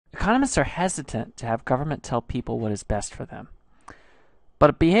Economists are hesitant to have government tell people what is best for them.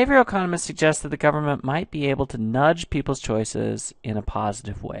 But behavioral economists suggest that the government might be able to nudge people's choices in a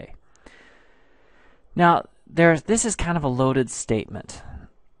positive way. Now, this is kind of a loaded statement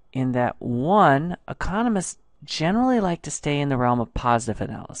in that, one, economists generally like to stay in the realm of positive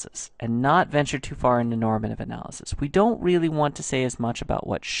analysis and not venture too far into normative analysis. We don't really want to say as much about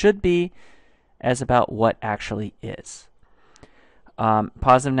what should be as about what actually is.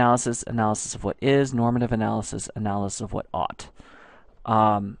 Positive analysis, analysis of what is; normative analysis, analysis of what ought.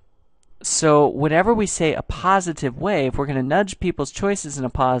 So whenever we say a positive way, if we're going to nudge people's choices in a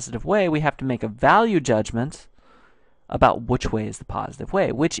positive way, we have to make a value judgment about which way is the positive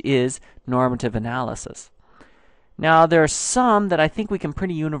way, which is normative analysis. Now, there are some that I think we can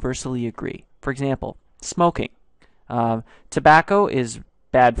pretty universally agree. For example, smoking. Tobacco is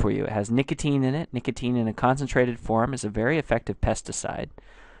bad for you. It has nicotine in it. Nicotine in a concentrated form is a very effective pesticide.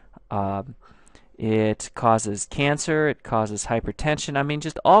 It causes cancer. It causes hypertension. I mean,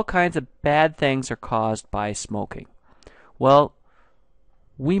 just all kinds of bad things are caused by smoking. Well,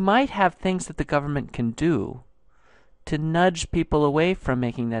 we might have things that the government can do to nudge people away from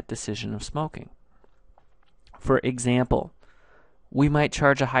making that decision of smoking. For example, we might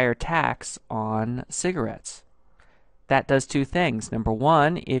charge a higher tax on cigarettes. That does two things. Number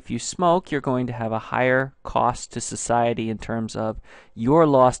one, if you smoke, you're going to have a higher cost to society in terms of your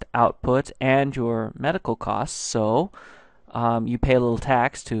lost output and your medical costs, so you pay a little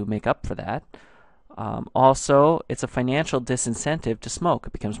tax to make up for that. Also, it's a financial disincentive to smoke.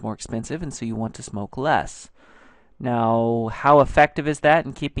 It becomes more expensive, and so you want to smoke less. Now, how effective is that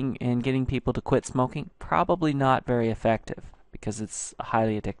in getting people to quit smoking? Probably not very effective, because it's a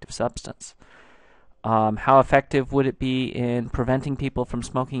highly addictive substance. How effective would it be in preventing people from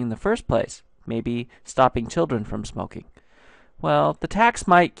smoking in the first place? Maybe stopping children from smoking. Well, the tax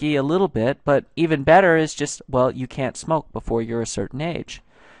might give a little bit, but even better is just, well, you can't smoke before you're a certain age.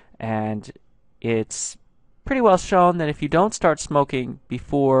 And it's pretty well shown that if you don't start smoking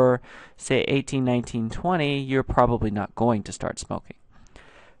before, say, 18, 19, 20, you're probably not going to start smoking.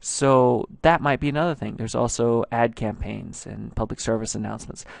 So that might be another thing. There's also ad campaigns and public service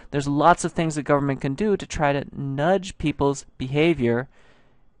announcements. There's lots of things the government can do to try to nudge people's behavior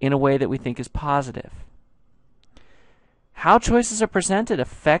in a way that we think is positive. How choices are presented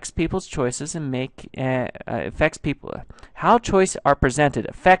affects people's choices and how choices are presented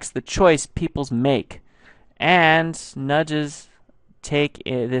affects the choice people make, and nudges take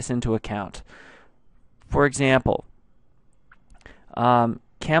this into account. For example,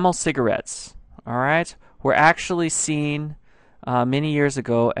 Camel cigarettes, all right, were actually seen many years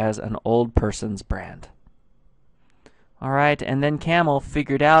ago as an old person's brand. All right, and then Camel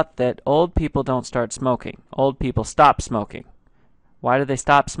figured out that old people don't start smoking. Old people stop smoking. Why do they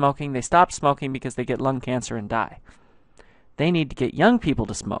stop smoking? They stop smoking because they get lung cancer and die. They need to get young people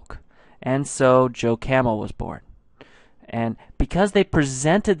to smoke. And so Joe Camel was born. And because they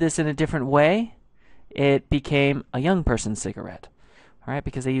presented this in a different way, it became a young person's cigarette. All right,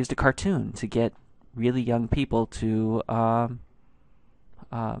 because they used a cartoon to get really young people to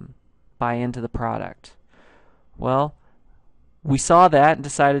buy into the product. Well, we saw that and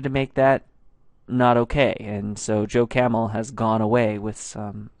decided to make that not okay, and so Joe Camel has gone away with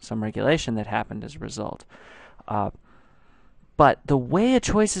some regulation that happened as a result. But the way a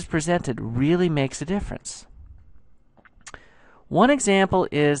choice is presented really makes a difference. One example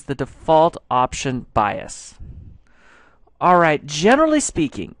is the default option bias. All right, generally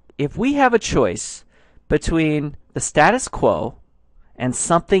speaking, if we have a choice between the status quo and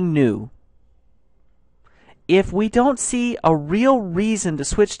something new, if we don't see a real reason to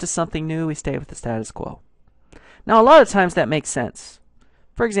switch to something new, we stay with the status quo. Now, a lot of times that makes sense.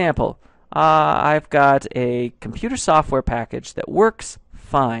 For example, I've got a computer software package that works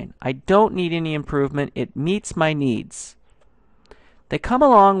fine. I don't need any improvement. It meets my needs. They come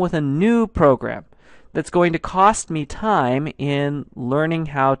along with a new program that's going to cost me time in learning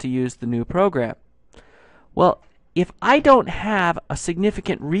how to use the new program. Well, if I don't have a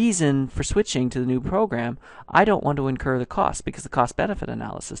significant reason for switching to the new program, I don't want to incur the cost because the cost-benefit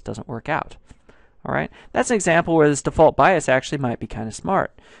analysis doesn't work out. All right? That's an example where this default bias actually might be kind of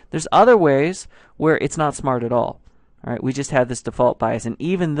smart. There's other ways where it's not smart at all. All right? We just have this default bias, and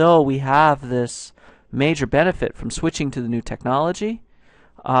even though we have this major benefit from switching to the new technology,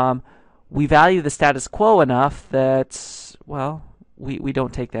 we value the status quo enough that, well, we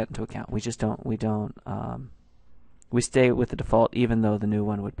don't take that into account. We just don't. We stay with the default even though the new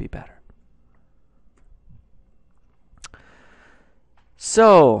one would be better.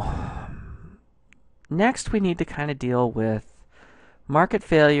 So, next we need to kind of deal with market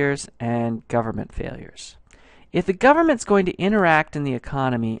failures and government failures. If the government's going to interact in the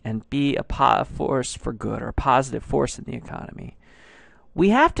economy and be a force for good or a positive force in the economy, we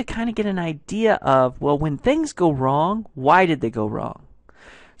have to kind of get an idea of, well, when things go wrong, why did they go wrong?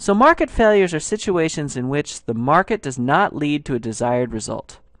 So market failures are situations in which the market does not lead to a desired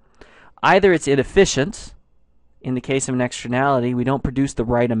result. Either it's inefficient, in the case of an externality, we don't produce the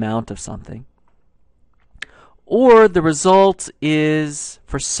right amount of something, or the result is,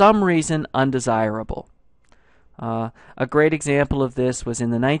 for some reason, undesirable. A great example of this was in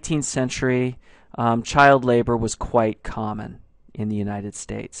the 19th century, child labor was quite common in the United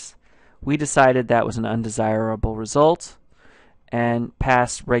States. We decided that was an undesirable result and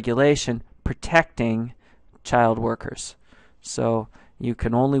passed regulation protecting child workers. So you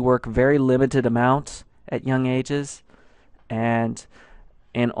can only work very limited amounts at young ages and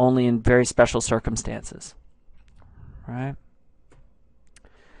only in very special circumstances. Right?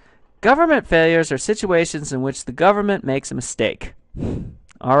 Government failures are situations in which the government makes a mistake.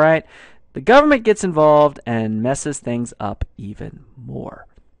 All right? The government gets involved and messes things up even more.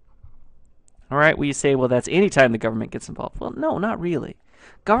 All right? Well, you say, well, that's any time the government gets involved. Well, no, not really.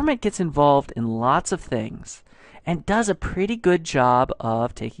 Government gets involved in lots of things and does a pretty good job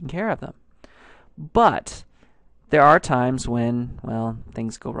of taking care of them. But there are times when, well,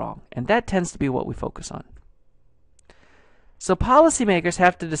 things go wrong. And that tends to be what we focus on. So policymakers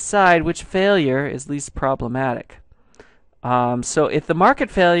have to decide which failure is least problematic. So if the market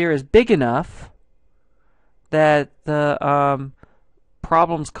failure is big enough that the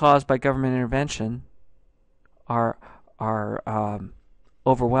problems caused by government intervention are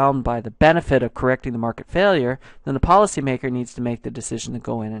overwhelmed by the benefit of correcting the market failure, then the policymaker needs to make the decision to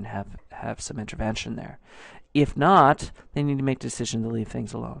go in and have some intervention there. If not, they need to make the decision to leave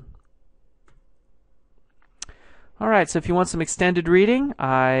things alone. All right, so if you want some extended reading,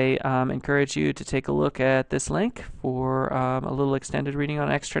 I encourage you to take a look at this link for a little extended reading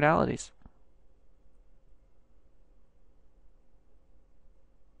on externalities.